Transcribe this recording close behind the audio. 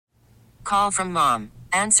call from mom.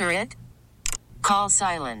 Answer it. Call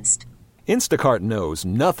silenced. Instacart knows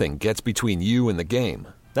nothing gets between you and the game.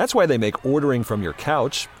 That's why they make ordering from your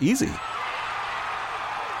couch easy.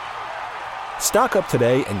 Stock up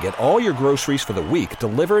today and get all your groceries for the week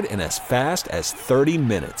delivered in as fast as 30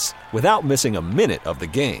 minutes without missing a minute of the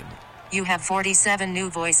game. You have 47 new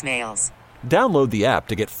voicemails. Download the app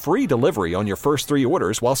to get free delivery on your first 3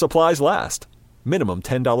 orders while supplies last. Minimum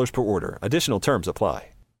 $10 per order. Additional terms apply.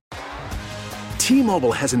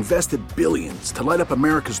 T-Mobile has invested billions to light up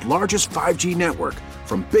America's largest 5G network,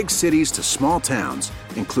 from big cities to small towns,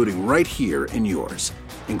 including right here in yours.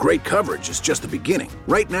 And great coverage is just the beginning.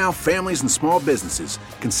 Right now, families and small businesses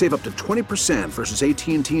can save up to 20% versus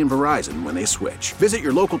AT&T and Verizon when they switch. Visit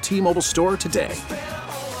your local T-Mobile store today.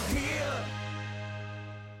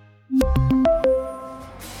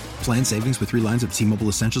 Plan savings with 3 lines of T-Mobile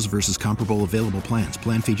Essentials versus comparable available plans.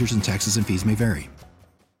 Plan features and taxes and fees may vary.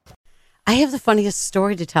 I have the funniest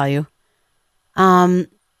story to tell you. Do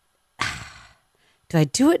I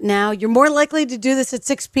do it now? You're more likely to do this at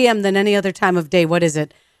 6 p.m. than any other time of day. What is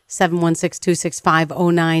it?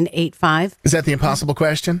 716-265-0985. Is that the impossible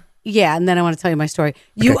question? Yeah, and then I want to tell you my story.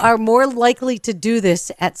 You are more likely to do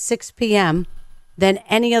this at 6 p.m. than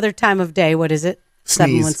any other time of day. What is it?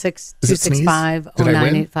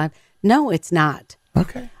 716-265-0985. No, it's not.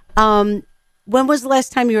 Okay. When was the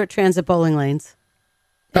last time you were at Transit Bowling Lanes?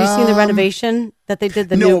 Have you seen the renovation that they did?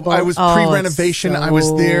 No, I was pre-renovation. I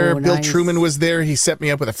was there. Nice. Bill Truman was there. He set me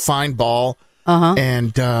up with a fine ball.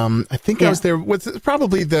 And I think I was there with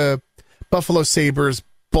probably the Buffalo Sabres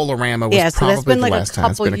Bolorama was so that's been the like last a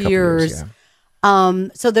couple years.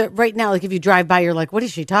 So that right now, like if you drive by, you're like, what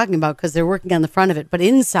is she talking about? Because they're working on the front of it. But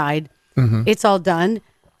inside, it's all done.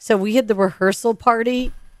 So we had the rehearsal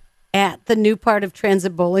party at the new part of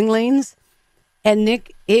Transit Bowling Lanes. And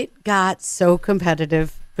Nick, it got so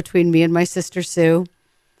competitive between me and my sister Sue.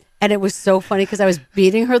 And it was so funny because I was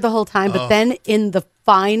beating her the whole time. But then in the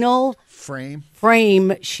final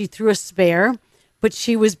frame, she threw a spare, but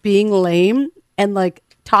she was being lame and like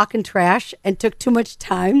talking trash and took too much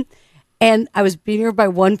time. And I was beating her by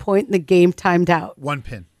 1 point and the game timed out. 1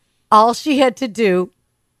 pin. All she had to do.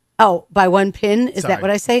 Oh, by 1 pin? Is that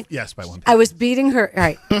what I say? Yes, by 1 pin. I was beating her. All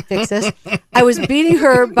right, fix this. I was beating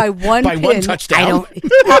her by 1 pin. By 1 touchdown. I don't.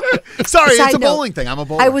 Sorry, it's a bowling thing. I'm a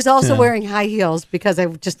bowler. I was also wearing high heels because I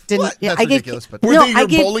just didn't. What? That's ridiculous. But were they your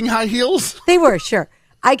bowling high heels? They were, sure.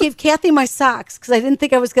 I gave Kathy my socks because I didn't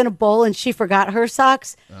think I was going to bowl, and she forgot her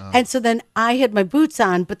socks. And so then I had my boots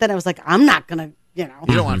on, but then I was like, I'm not going to, You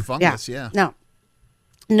don't want fungus, yeah. No,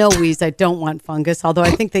 Weeze, I don't want fungus, although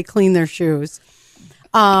I think they clean their shoes.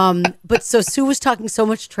 But so Sue was talking so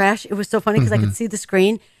much trash. It was so funny because I could see the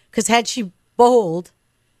screen. Because had she bowled,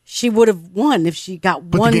 she would have won if she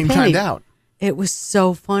got but one the game penny. timed out. It was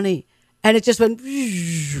so funny, and it just went.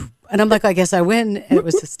 And I'm like, I guess I win. And it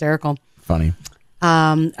was hysterical. Funny.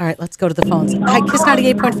 All right, let's go to the phones. Hi, Kiss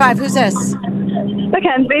 98.5. Who's this?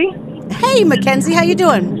 Mackenzie. Hey, Mackenzie, how you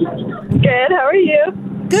doing? Good. How are you?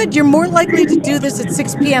 Good. You're more likely to do this at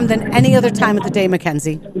 6 p.m. than any other time of the day,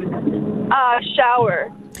 Mackenzie.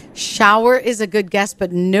 Shower. Shower is a good guess,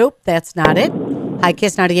 but nope, that's not it. Hi,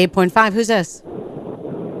 Kiss 98.5. Who's this?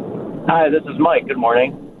 Hi, this is Mike. Good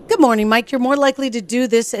morning. Good morning, Mike. You're more likely to do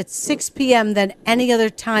this at 6 p.m. than any other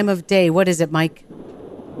time of day. What is it, Mike?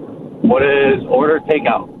 What is order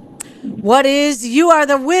takeout? What is? You are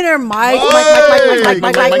the winner, Mike.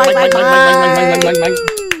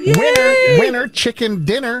 Winner, chicken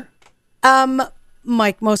dinner.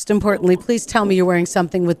 Mike, most importantly, please tell me you're wearing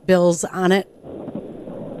something with bills on it.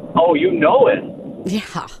 Oh, you know it.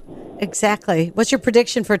 Yeah, exactly. What's your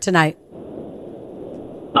prediction for tonight?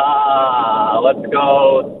 Let's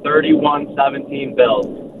go 31-17 Bills.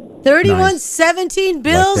 31-17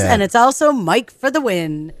 Bills, and it's also Mike for the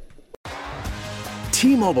win.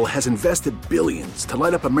 T-Mobile has invested billions to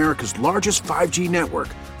light up America's largest 5G network,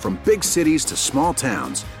 from big cities to small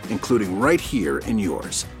towns, including right here in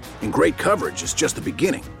yours. And great coverage is just the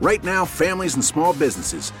beginning. Right now, families and small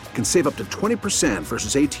businesses can save up to 20%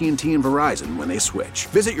 versus AT&T and Verizon when they switch.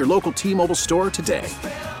 Visit your local T-Mobile store today.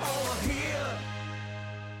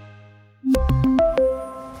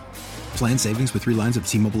 Plan savings with 3 lines of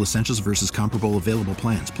T-Mobile Essentials versus comparable available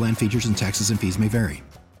plans. Plan features and taxes and fees may vary.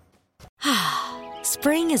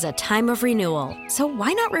 Spring is a time of renewal, so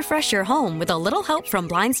why not refresh your home with a little help from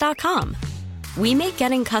Blinds.com? We make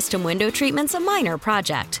getting custom window treatments a minor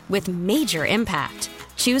project with major impact.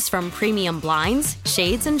 Choose from premium blinds,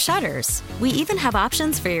 shades, and shutters. We even have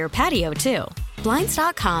options for your patio, too.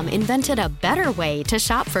 Blinds.com invented a better way to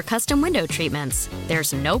shop for custom window treatments.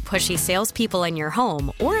 There's no pushy salespeople in your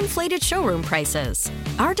home or inflated showroom prices.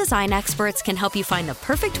 Our design experts can help you find the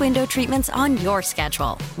perfect window treatments on your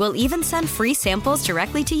schedule. We'll even send free samples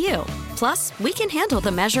directly to you. Plus, we can handle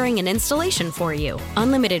the measuring and installation for you.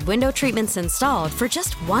 Unlimited window treatments installed for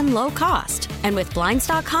just one low cost. And with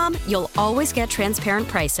Blinds.com, you'll always get transparent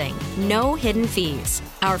pricing. No hidden fees.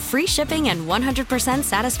 Our free shipping and 100%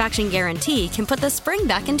 satisfaction guarantee can put the spring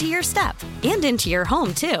back into your step and into your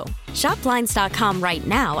home, too. Shop Blinds.com right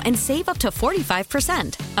now and save up to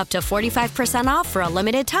 45%. Up to 45% off for a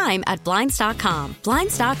limited time at Blinds.com.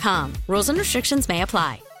 Blinds.com. Rules and restrictions may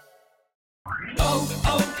apply.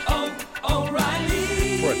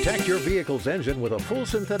 O'Reilly. Protect your vehicle's engine with a full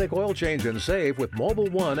synthetic oil change and save with Mobil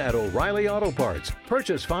 1 at O'Reilly Auto Parts.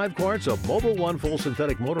 Purchase 5 quarts of Mobil 1 full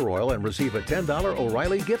synthetic motor oil and receive a $10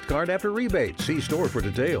 O'Reilly gift card after rebate. See store for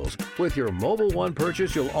details. With your Mobil 1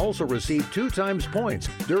 purchase, you'll also receive 2 times points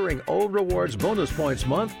during O Rewards Bonus Points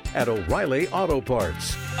Month at O'Reilly Auto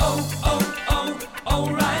Parts.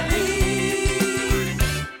 O'Reilly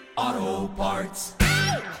Auto Parts.